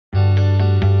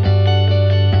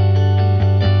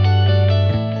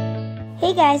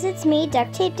Hey guys, it's me,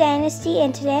 Duct Tape Dynasty,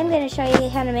 and today I'm going to show you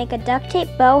how to make a duct tape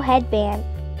bow headband.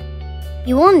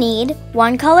 You will need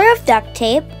one color of duct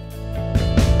tape,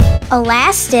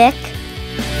 elastic,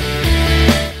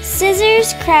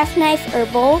 scissors, craft knife, or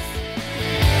both,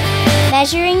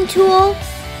 measuring tool,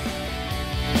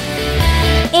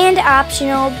 and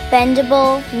optional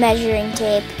bendable measuring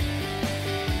tape.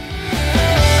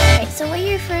 Alright, so what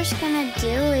you're first going to do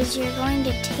is you're going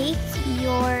to take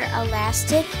your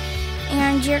elastic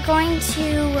and you're going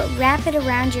to wrap it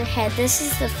around your head. This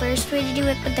is the first way to do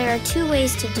it, but there are two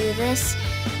ways to do this.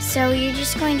 So you're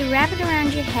just going to wrap it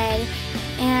around your head,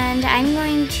 and I'm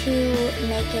going to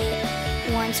make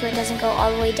it one so it doesn't go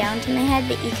all the way down to my head,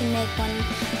 but you can make one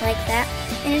like that.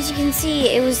 And as you can see,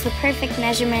 it was the perfect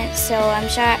measurement, so I'm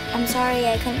sorry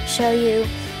I couldn't show you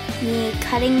me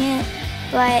cutting it.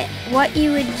 But what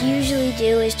you would usually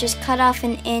do is just cut off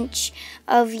an inch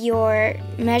of your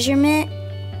measurement,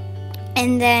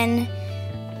 and then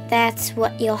that's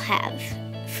what you'll have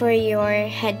for your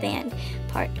headband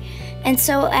part. And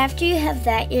so after you have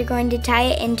that, you're going to tie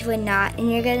it into a knot,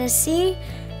 and you're going to see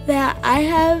that I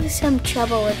have some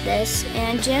trouble with this.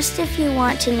 And just if you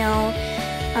want to know,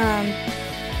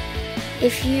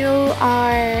 if you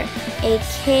are a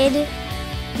kid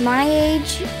my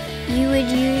age, you would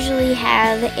usually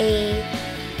have a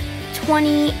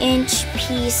 20-inch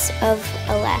piece of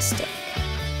elastic.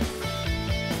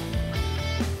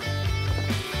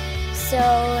 So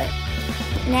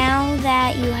now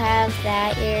that you have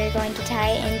that, you're going to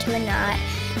tie it into a knot,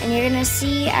 and you're going to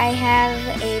see I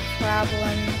have a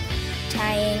problem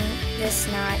tying this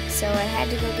knot, so I had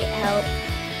to go get help.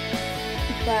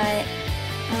 But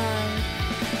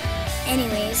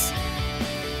anyways,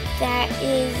 that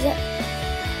is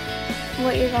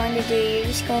what you're going to do. You're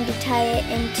just going to tie it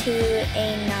into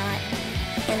a knot,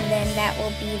 and then that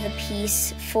will be the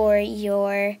piece for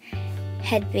your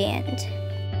headband.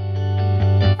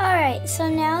 Alright, so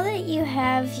now that you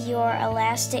have your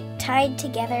elastic tied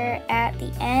together at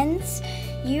the ends,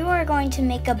 you are going to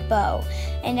make a bow.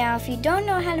 And now if you don't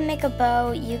know how to make a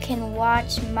bow, you can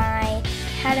watch my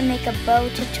how to make a bow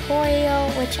tutorial,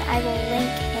 which I will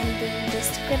link in the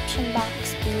description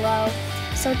box below.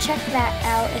 So check that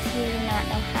out if you do not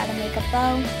know how to make a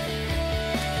bow.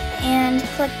 And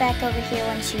click back over here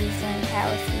once you've learned how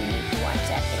if you need to watch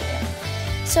that video.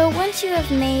 So once you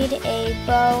have made a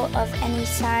bow of any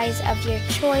size of your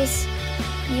choice,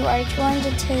 you are going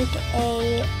to take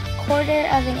a 1/4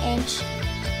 of an inch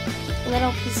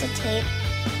little piece of tape,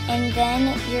 and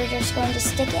then you're just going to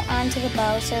stick it onto the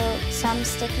bow so some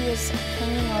sticky is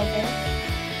hanging over.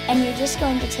 And you're just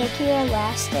going to take your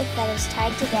elastic that is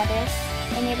tied together,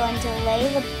 and you're going to lay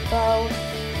the bow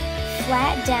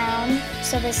flat down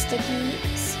so the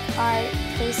stickies are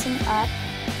facing up.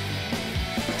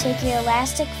 Take your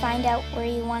elastic, find out where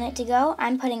you want it to go.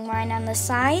 I'm putting mine on the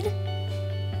side.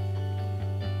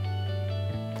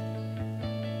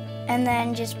 And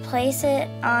then just place it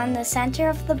on the center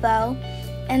of the bow,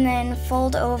 and then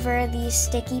fold over these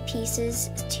sticky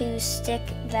pieces to stick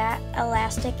that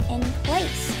elastic in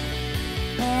place.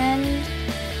 And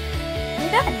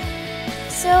you're done.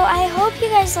 So I hope you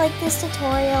guys like this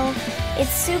tutorial. It's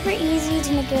super easy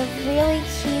to make a really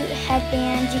cute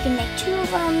headband. You can make 2 of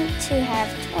them to have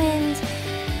twins.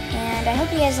 And I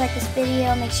hope you guys like this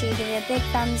video. Make sure you give it a big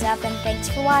thumbs up, and thanks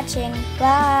for watching.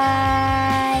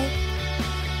 Bye!